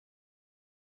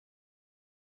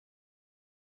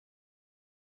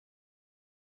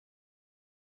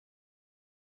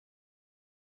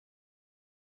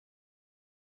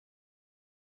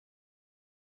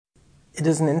It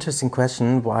is an interesting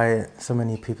question why so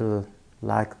many people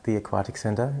like the Aquatic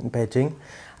Center in Beijing.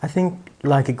 I think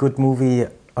like a good movie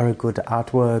or a good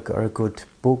artwork or a good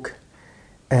book,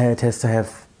 it has to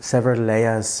have several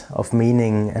layers of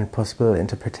meaning and possible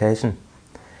interpretation.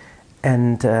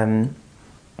 And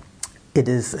it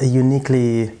is a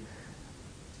uniquely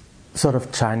sort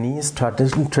of Chinese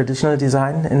traditional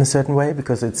design in a certain way,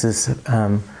 because it's this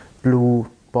blue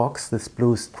box, this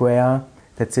blue square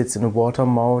that sits in a water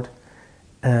mode.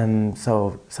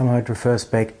 So somehow it refers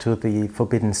back to the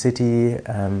Forbidden City,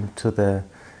 to the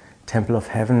Temple of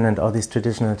Heaven and all these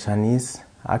traditional Chinese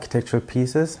architectural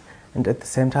pieces. And at the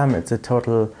same time it's a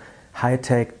total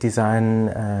high-tech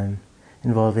design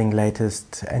involving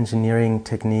latest engineering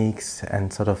techniques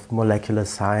and sort of molecular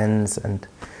science and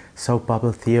soap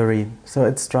bubble theory. So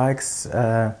it strikes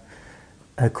a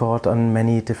chord on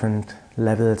many different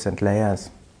levels and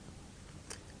layers.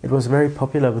 It was very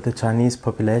popular with the Chinese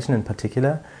population in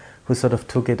particular, who sort of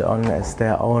took it on as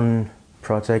their own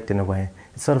project in a way.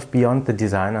 It's sort of beyond the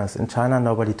designers. In China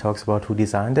nobody talks about who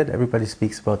designed it, everybody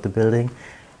speaks about the building,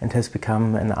 and has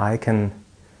become an icon.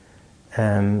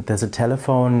 There's a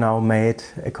telephone now made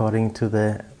according to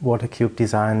the water cube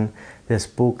design. There's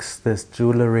books, there's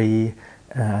jewelry.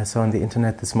 I saw on the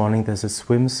internet this morning there's a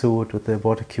swimsuit with the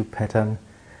water cube pattern.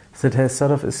 So it has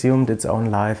sort of assumed its own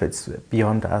life. It's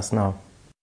beyond us now.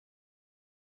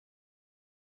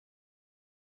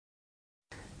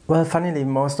 Well, funnily,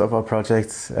 most of our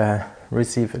projects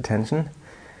receive attention.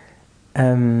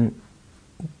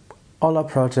 All our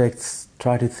projects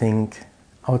try to think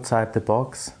outside the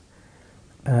box.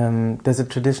 There's a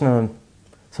traditional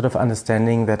sort of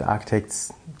understanding that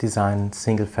architects design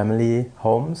single-family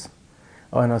homes.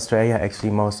 Or in Australia,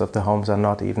 actually, most of the homes are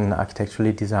not even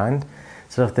architecturally designed.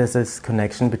 Sort of there's this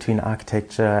connection between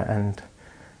architecture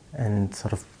and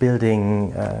sort of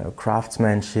building,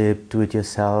 craftsmanship,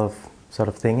 do-it-yourself sort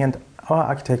of thing. And our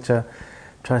architecture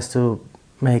tries to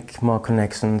make more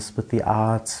connections with the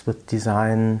arts, with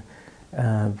design,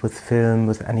 with film,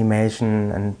 with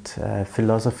animation and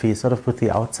philosophy, sort of with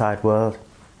the outside world.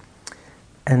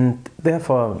 And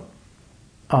therefore,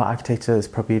 our architecture is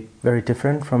probably very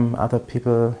different from other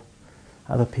people's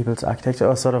architecture,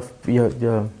 or sort of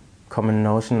your common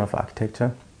notion of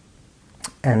architecture.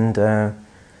 And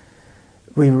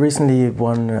we recently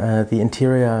won the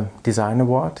Interior Design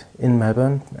Award in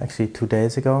Melbourne, actually 2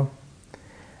 days ago,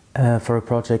 for a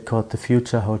project called the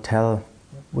Future Hotel,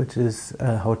 which is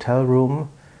a hotel room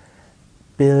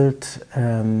built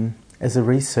as a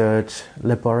research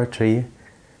laboratory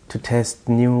to test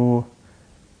new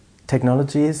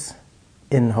technologies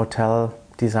in hotel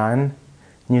design,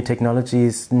 new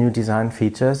technologies, new design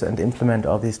features, and implement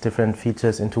all these different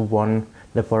features into one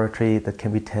laboratory that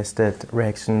can be tested.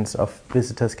 Reactions of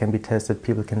visitors can be tested,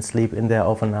 people can sleep in there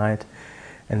overnight,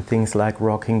 and things like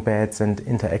rocking beds and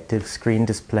interactive screen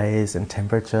displays and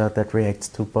temperature that reacts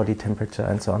to body temperature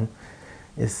and so on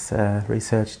is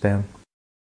researched there.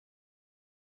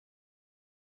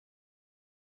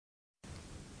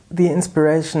 The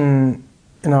inspiration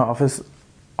in our office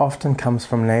often comes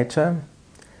from nature,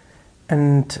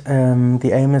 and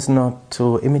the aim is not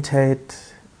to imitate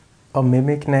or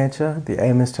mimic nature. The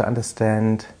aim is to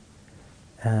understand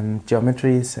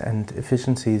geometries and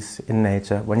efficiencies in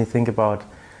nature. When you think about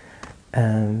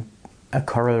a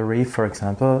coral reef, for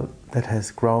example, that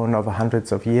has grown over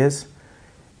hundreds of years,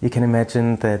 you can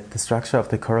imagine that the structure of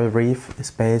the coral reef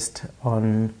is based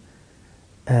on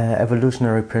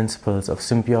evolutionary principles of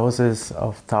symbiosis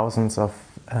of thousands of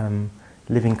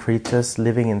living creatures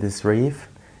living in this reef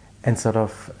and sort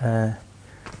of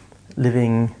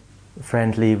living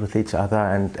friendly with each other,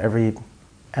 and every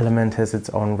element has its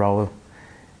own role.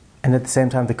 And at the same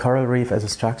time, the coral reef as a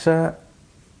structure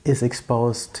is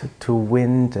exposed to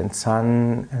wind and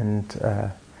sun and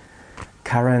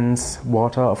currents,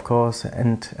 water of course,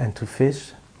 and to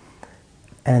fish.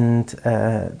 And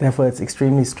therefore it's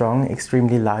extremely strong,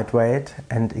 extremely lightweight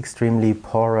and extremely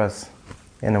porous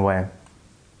in a way.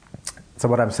 So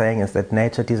what I'm saying is that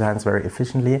nature designs very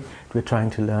efficiently. We're trying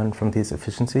to learn from these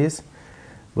efficiencies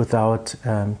without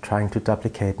trying to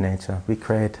duplicate nature. We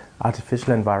create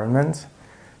artificial environments,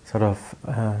 sort of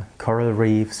coral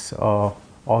reefs or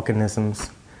organisms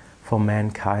for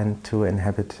mankind to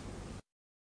inhabit.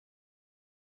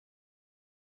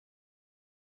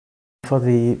 For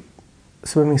the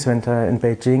swimming center in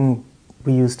Beijing,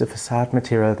 we used a facade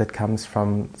material that comes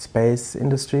from space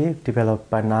industry, developed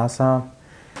by NASA,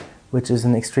 which is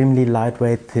an extremely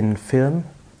lightweight thin film,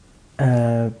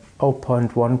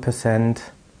 0.1%,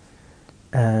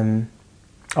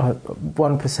 or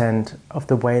 1% of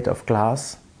the weight of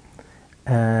glass,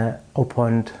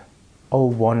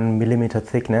 0.01 millimeter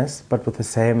thickness, but with the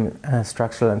same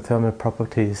structural and thermal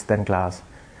properties than glass.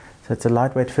 So it's a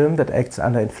lightweight film that acts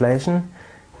under inflation,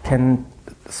 can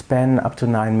span up to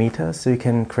 9 meters, so you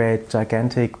can create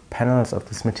gigantic panels of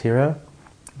this material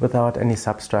without any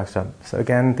substructure. So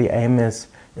again, the aim is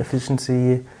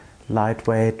efficiency,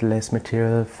 lightweight, less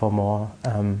material for more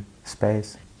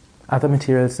space. Other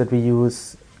materials that we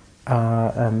use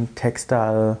are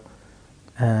textile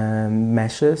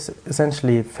meshes,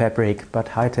 essentially fabric, but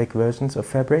high-tech versions of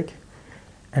fabric.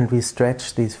 And we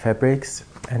stretch these fabrics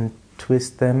and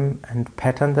twist them and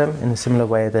pattern them in a similar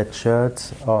way that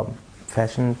shirts or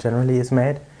fashion generally is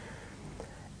made.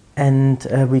 And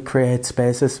we create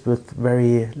spaces with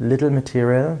very little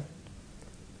material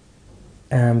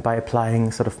by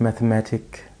applying sort of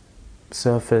mathematic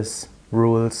surface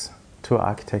rules to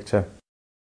architecture.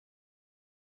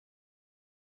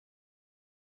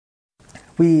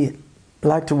 We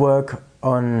like to work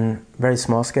on very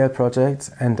small scale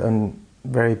projects and on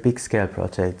very big scale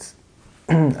projects.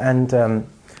 And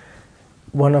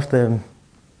one of the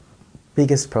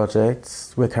biggest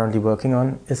projects we're currently working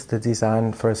on is the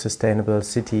design for a sustainable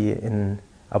city in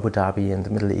Abu Dhabi in the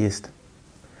Middle East.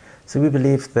 So we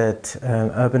believe that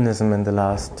urbanism in the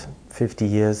last 50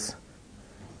 years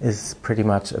is pretty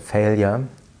much a failure,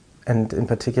 and in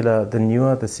particular the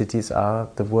newer the cities are,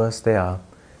 the worse they are,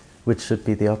 which should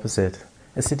be the opposite.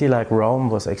 A city like Rome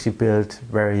was actually built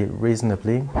very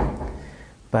reasonably,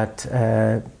 but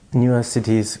newer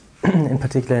cities, in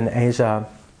particular in Asia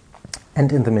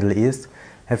and in the Middle East,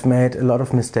 have made a lot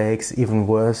of mistakes, even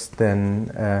worse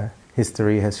than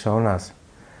history has shown us.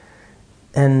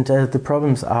 And the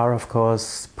problems are, of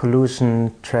course,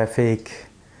 pollution, traffic,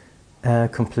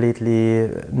 completely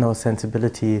no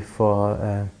sensibility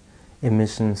for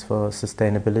emissions, for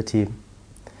sustainability.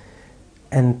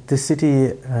 And the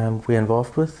city we're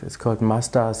involved with is called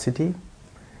Masdar City.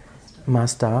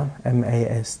 Masdar,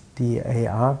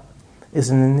 M-A-S-D-A-R, is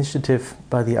an initiative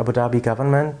by the Abu Dhabi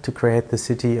government to create the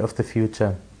city of the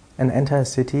future. An entire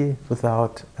city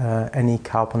without any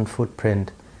carbon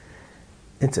footprint.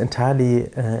 It's entirely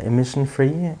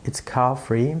emission-free, it's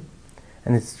car-free,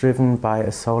 and it's driven by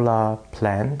a solar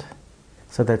plant.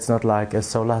 So that's not like a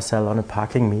solar cell on a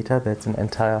parking meter, that's an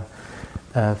entire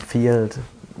field,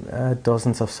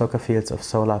 dozens of soccer fields of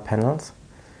solar panels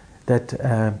that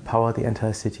power the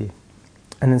entire city.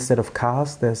 And instead of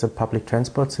cars, there's a public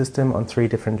transport system on 3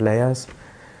 different layers,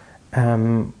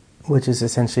 which is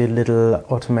essentially little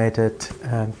automated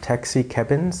taxi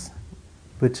cabins,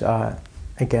 which are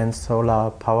again solar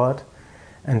powered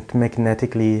and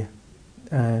magnetically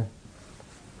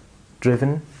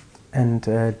driven, and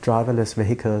driverless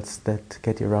vehicles that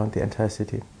get you around the entire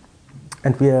city.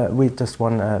 And we just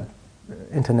won an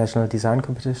international design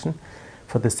competition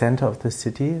for the center of the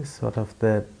city, sort of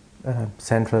the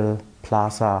central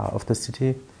plaza of the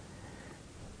city,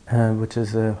 which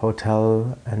is a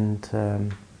hotel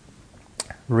and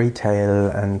retail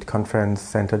and conference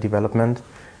center development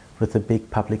with a big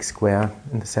public square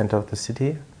in the center of the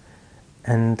city.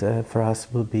 And for us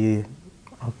will be,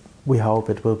 we hope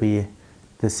it will be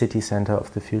the city center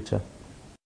of the future.